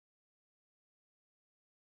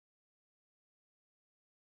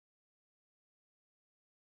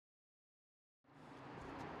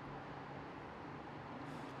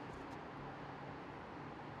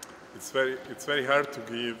It's very hard to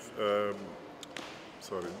give.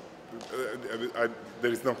 Sorry,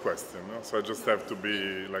 there is no question, no? So I just have to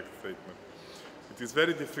be like a statement. It is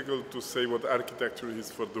very difficult to say what architecture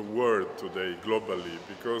is for the world today, globally,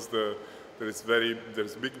 because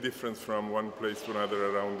there's big difference from one place to another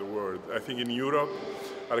around the world. I think in Europe,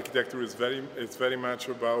 architecture is very much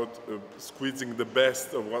about squeezing the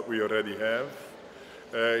best of what we already have.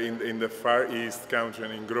 In the Far East country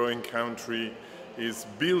and in growing country is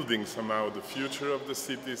building somehow the future of the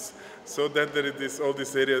cities, so that there is all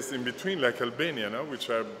these areas in between, like Albania, no? Which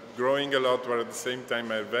are growing a lot, but at the same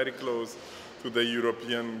time are very close to the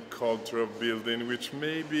European culture of building, which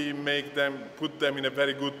maybe put them in a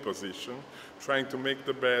very good position, trying to make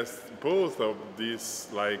the best both of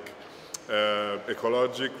this like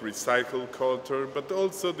ecologic, recycled culture, but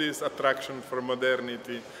also this attraction for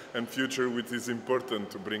modernity and future, which is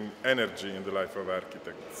important to bring energy in the life of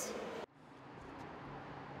architects.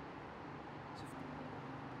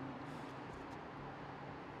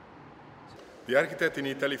 The architect in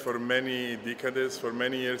Italy for many decades, for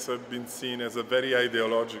many years, have been seen as a very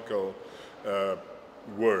ideological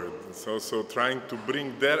word. So trying to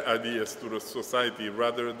bring their ideas to the society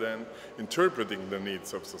rather than interpreting the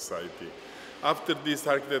needs of society. After these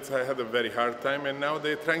architects had a very hard time, and now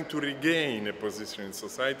they're trying to regain a position in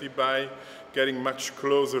society by getting much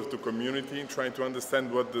closer to community, trying to understand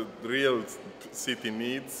what the real city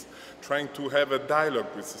needs, trying to have a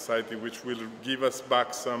dialogue with society which will give us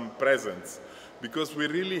back some presence. Because we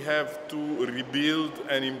really have to rebuild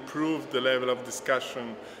and improve the level of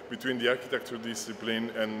discussion between the architecture discipline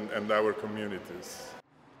and our communities.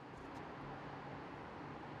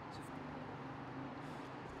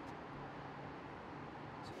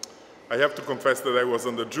 I have to confess that I was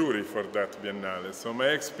on the jury for that Biennale. So my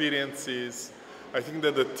experience is, I think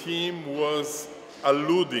that the team was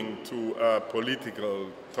alluding to a political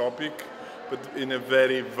topic, but in a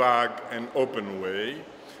very vague and open way.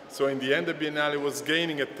 So in the end, the Biennale was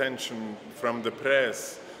gaining attention from the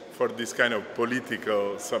press for this kind of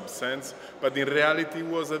political substance, but in reality it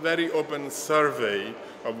was a very open survey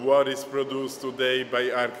of what is produced today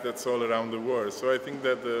by architects all around the world. So I think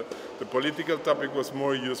that the political topic was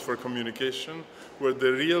more used for communication, where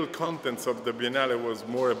the real contents of the Biennale was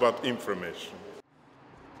more about information.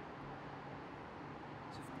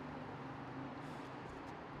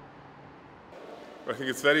 I think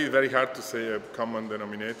it's very, very hard to say a common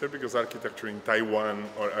denominator, because architecture in Taiwan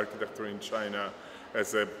or architecture in China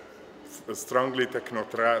has a strongly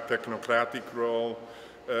technocratic role,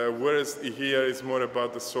 whereas here it's more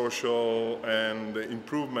about the social and the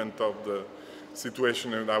improvement of the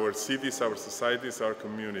situation in our cities, our societies, our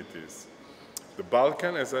communities. The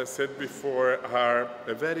Balkans, as I said before, are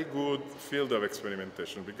a very good field of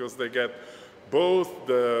experimentation, because they get both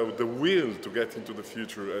the will to get into the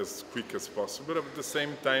future as quick as possible, but at the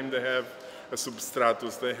same time they have a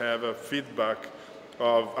substratus, they have a feedback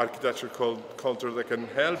of architectural culture that can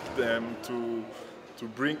help them to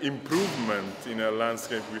bring improvement in a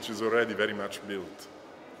landscape which is already very much built.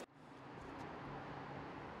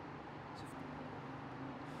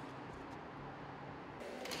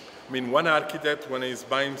 I mean, one architect, when he's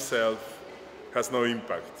by himself, has no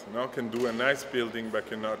impact. Can do a nice building but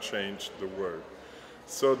cannot change the world.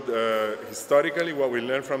 So historically, what we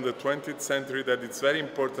learned from the 20th century, that it's very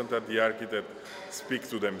important that the architect speak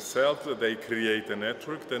to themselves, that they create a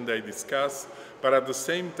network, then they discuss, but at the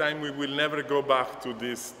same time we will never go back to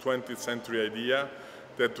this 20th century idea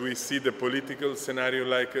that we see the political scenario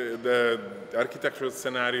like the architectural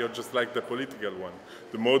scenario just like the political one.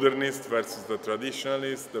 The modernist versus the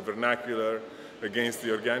traditionalist, the vernacular against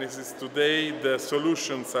the organicists. Today the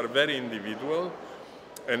solutions are very individual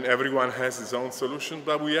and everyone has his own solution,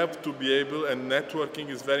 but we have to be able, and networking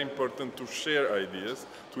is very important, to share ideas,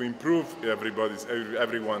 to improve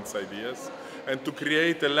everyone's ideas, and to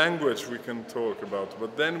create a language we can talk about.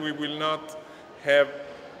 But then we will not have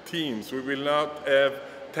teams, we will not have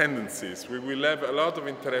tendencies, we will have a lot of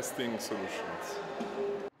interesting solutions.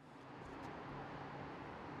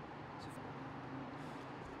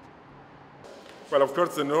 Well, of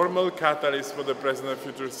course, the normal catalyst for the present and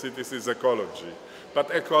future cities is ecology.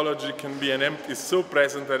 But ecology can be is so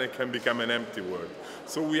present that it can become an empty word.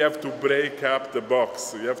 So we have to break up the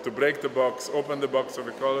box. We have to break the box, open the box of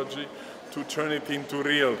ecology to turn it into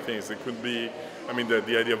real things. It could be, I mean, the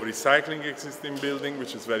idea of recycling existing building,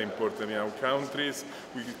 which is very important in our countries.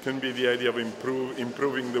 It can be the idea of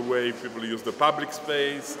improving the way people use the public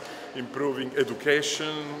space, improving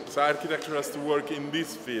education. So architecture has to work in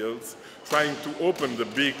these fields, trying to open the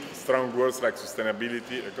big, strong words like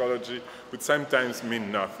sustainability, ecology, which sometimes mean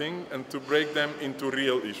nothing, and to break them into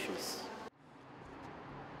real issues.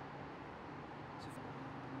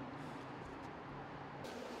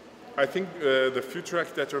 I think the Future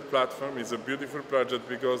Architecture Platform is a beautiful project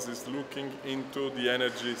because it's looking into the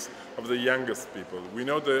energies of the youngest people. We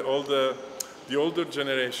know that the older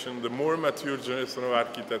generation, the more mature generation of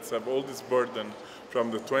architects have all this burden from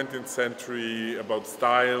the 20th century about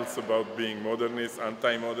styles, about being modernist,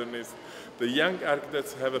 anti-modernist. The young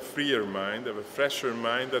architects have a freer mind, have a fresher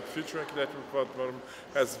mind that Future Architecture Platform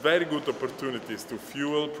has very good opportunities to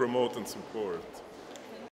fuel, promote and support.